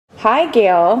Hi,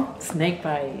 Gail. Snake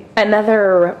bite.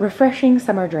 Another refreshing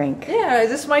summer drink. Yeah,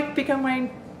 this might become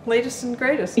my latest and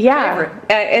greatest favorite.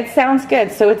 It sounds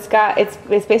good. So it's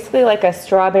basically like a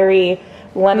strawberry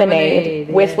lemonade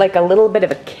with like a little bit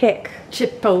of a kick.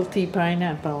 Chipotle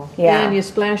pineapple. Yeah. And you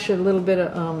splash a little bit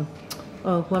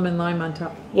of lemon lime on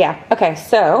top. Yeah. Okay.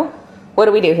 So what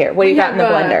do we do here? What do you got in the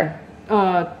blender?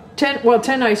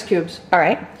 10 ice cubes. All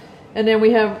right. And then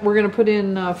we're going to put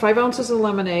in 5 ounces of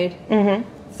lemonade. Mm-hmm.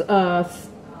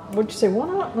 What'd you say? 1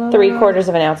 ounce? 3/4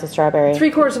 of an ounce of strawberry.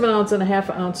 3/4 of an ounce and a half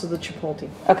ounce of the chipotle.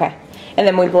 Okay. And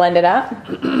then we blend it up?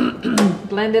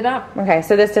 Blend it up. Okay,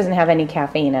 so this doesn't have any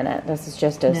caffeine in it. This is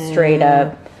just a straight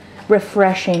up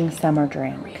refreshing summer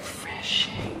drink.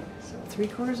 Refreshing. So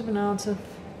 3/4 of an ounce of...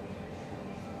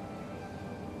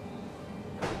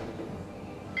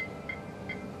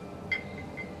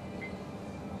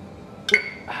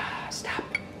 Stop.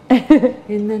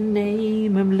 In the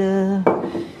name of love,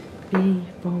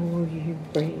 before you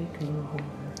break your heart.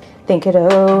 Think it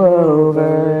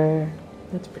over.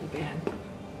 That's pretty bad.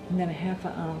 And then a half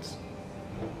an ounce.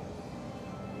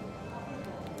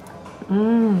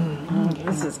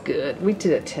 This is good. We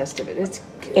did a test of it. It's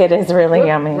good. It is really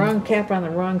yummy. Wrong cap on the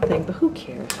wrong thing, but who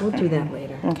cares? We'll do that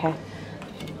later. Okay.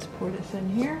 Let's pour this in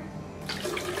here.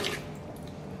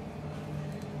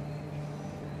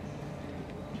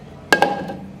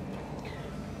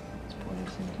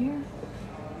 Here.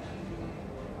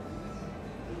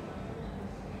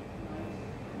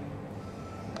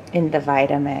 In the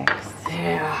Vitamix.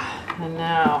 Yeah, and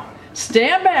now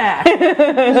stand back. Like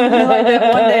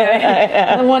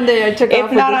that one day I took off.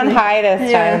 It's not on high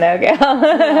this time though, Gail.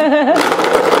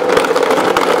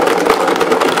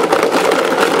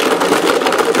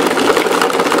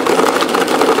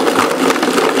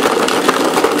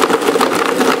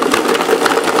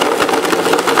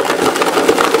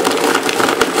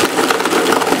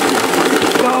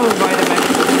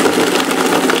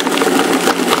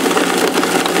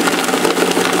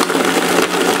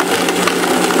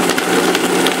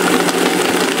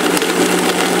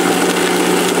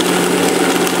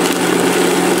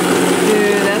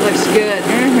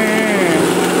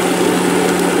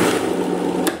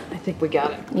 We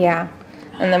got it. Yeah.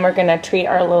 And then we're going to treat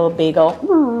our little beagle.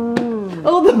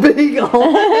 Oh, the beagle.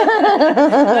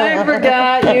 I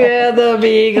forgot you had the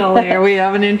beagle here. We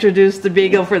haven't introduced the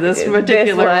beagle for this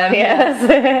particular one. Yes.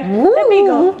 The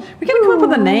beagle. We got to come up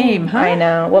with a name, huh? I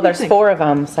know. Well, there's 4 of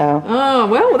them, so. Oh,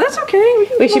 well, that's okay.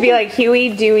 We should be like Huey,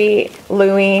 Dewey,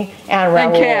 Louie, and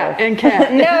Raoul. And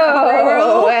Cat.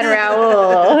 No, and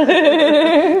Raoul.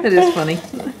 That is funny.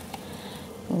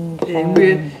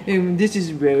 This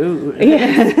is Raoul.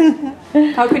 Yes.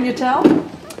 How can you tell?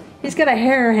 He's got a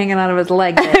hair hanging out of his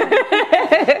leg.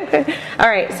 All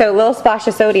right, so a little splash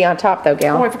of soda on top, though,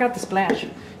 Gail. Oh, I forgot the splash.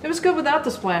 It was good without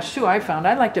the splash, too, I found.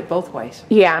 I liked it both ways.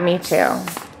 Yeah, me too.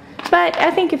 But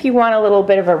I think if you want a little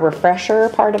bit of a refresher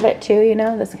part of it, too, you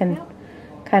know, this can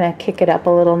kind of kick it up a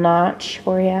little notch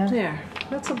for you. There.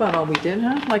 That's about all we did,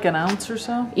 huh? Like an ounce or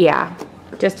so? Yeah,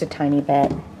 just a tiny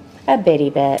bit. A bitty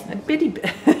bit. A bitty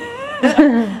bit.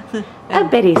 A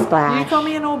bitty splash. Did you call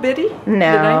me an old bitty? No. Did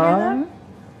I hear that?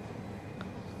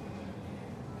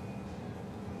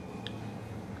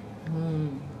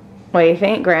 What do you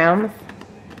think, grams?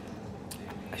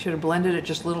 I should have blended it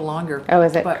just a little longer. Oh,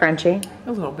 is it crunchy?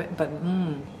 A little bit, but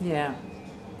yeah.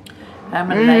 I'm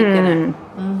liking it.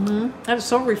 That was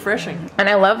so refreshing. And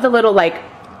I love the little like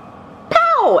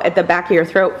pow at the back of your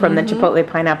throat from the chipotle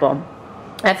pineapple.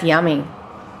 That's yummy.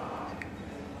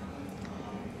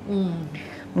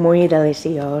 Muy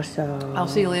delicioso. I'll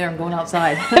see you later. I'm going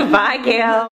outside. Bye, Gail.